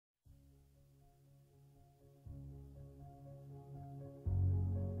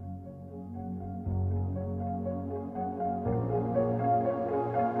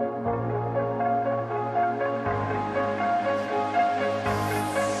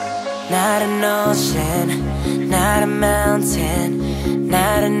Not an ocean, not a mountain,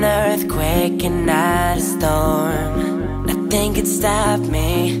 not an earthquake and not a storm. Nothing could stop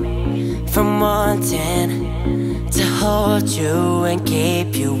me from wanting to hold you and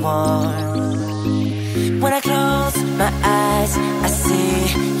keep you warm. When I close my eyes, I see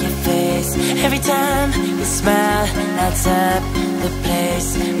your face. Every time you smile, lights up the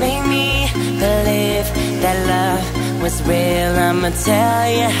place. Make me believe that love was real. I'ma tell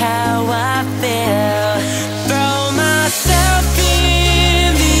you how I feel.